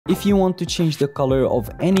If you want to change the color of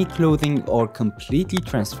any clothing or completely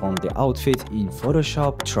transform the outfit in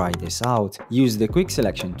Photoshop, try this out. Use the quick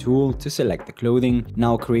selection tool to select the clothing.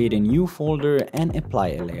 Now create a new folder and apply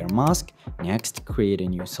a layer mask. Next, create a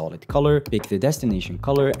new solid color, pick the destination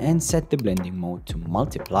color and set the blending mode to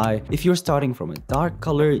multiply. If you're starting from a dark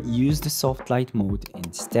color, use the soft light mode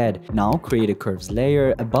instead. Now create a curves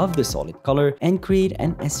layer above the solid color and create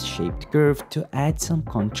an S-shaped curve to add some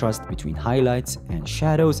contrast between highlights and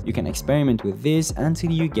shadows. You can experiment with this until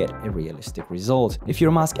you get a realistic result. If your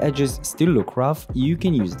mask edges still look rough, you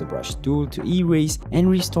can use the brush tool to erase and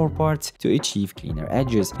restore parts to achieve cleaner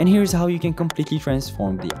edges. And here's how you can completely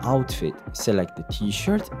transform the outfit. Select the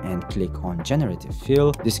t-shirt and click on Generative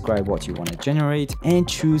Fill, describe what you want to generate and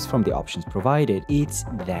choose from the options provided. It's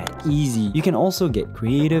that easy. You can also get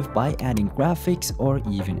creative by adding graphics or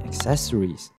even accessories.